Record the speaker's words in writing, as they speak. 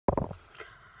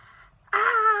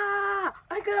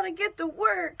gotta get to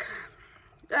work.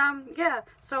 Yeah,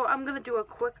 so I'm gonna do a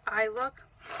quick eye look.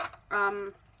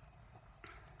 I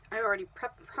already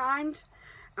primed.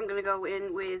 I'm gonna go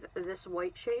in with this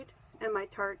white shade in my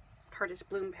Tarte's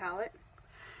Bloom palette.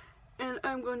 And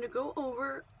I'm going to go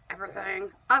over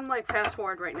everything. I'm like fast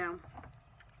forward right now.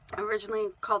 I originally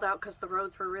called out because the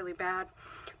roads were really bad,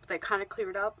 but they kind of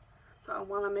cleared up. So I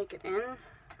want to make it in,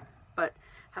 but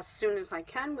as soon as I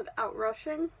can without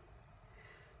rushing.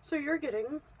 So you're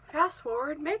getting fast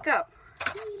forward makeup.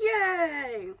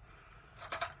 Yay!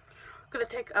 I'm going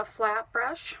to take a flat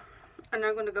brush and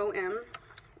I'm going to go in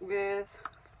with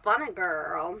Funny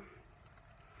Girl.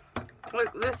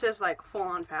 Look, this is like full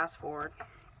on fast forward.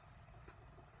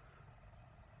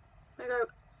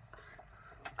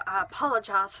 I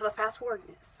apologize for the fast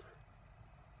forwardness.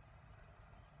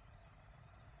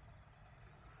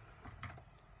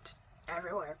 Just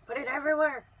everywhere. Put it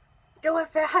everywhere. Do it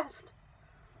fast.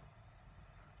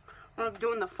 I'm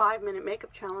doing the 5-minute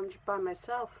makeup challenge by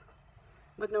myself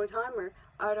with no timer.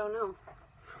 I don't know.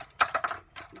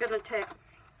 I'm gonna take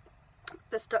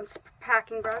this Dunce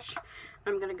packing brush.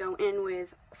 I'm gonna go in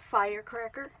with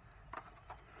Firecracker.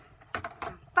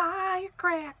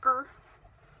 Firecracker.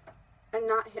 And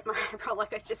not hit my eyebrow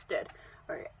like I just did.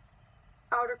 Alright.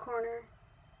 Outer corner.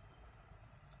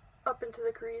 Up into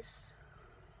the crease.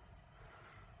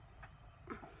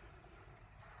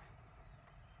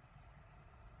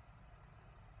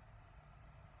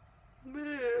 Blah,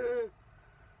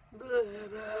 blah,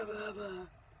 blah, blah, blah.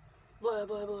 Blah,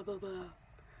 blah, blah, blah, blah.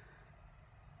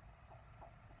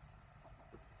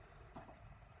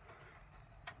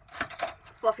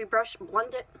 Fluffy brush,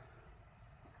 blend it.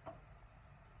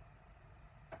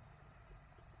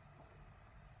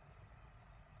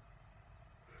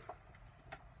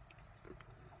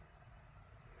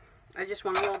 I just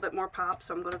want a little bit more pop,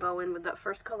 so I'm going to go in with that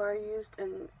first color I used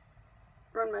and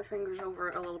run my fingers over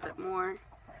it a little bit more.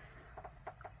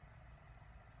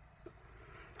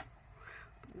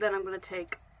 Then I'm going to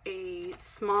take a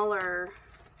smaller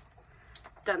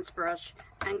Dunce brush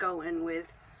and go in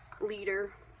with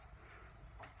Leader.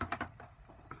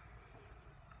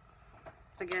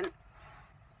 Again,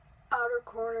 outer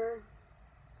corner,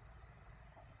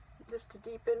 just to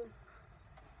deepen.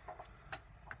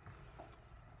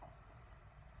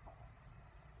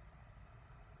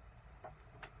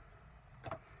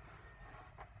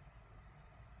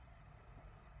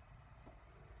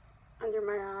 Under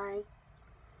my eye.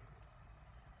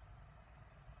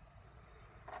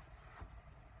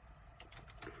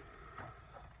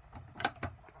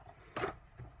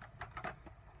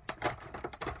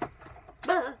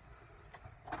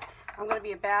 I'm gonna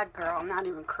be a bad girl and not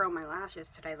even curl my lashes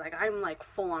today. Like, I'm like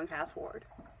full on fast forward.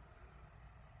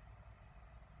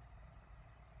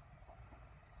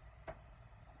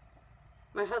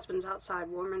 My husband's outside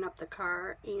warming up the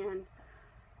car and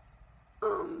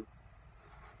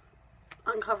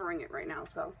uncovering it right now,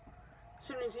 so as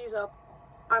soon as he's up,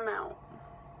 I'm out.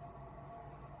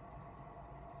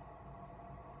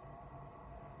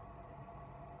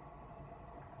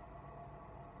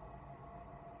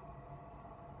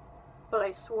 But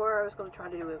I swore I was going to try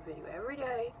to do a video every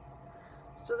day.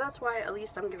 So that's why at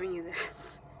least I'm giving you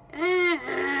this. I'm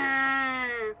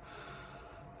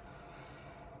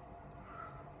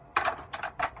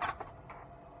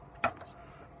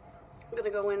going to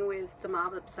go in with the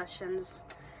Mauve Obsessions.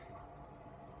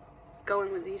 Go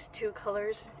in with these two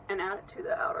colors and add it to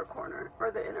the outer corner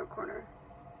or the inner corner.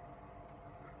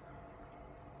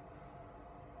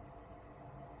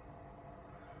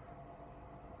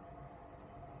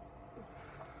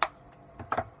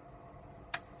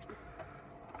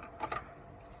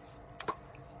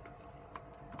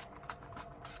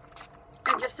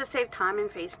 Just to save time and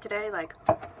face today, like,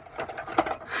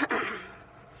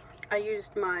 I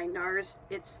used my NARS,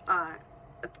 it's a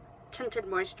tinted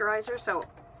moisturizer, so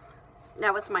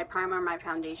that was my primer, my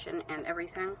foundation, and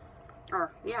everything.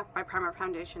 Or, yeah, my primer,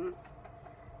 foundation,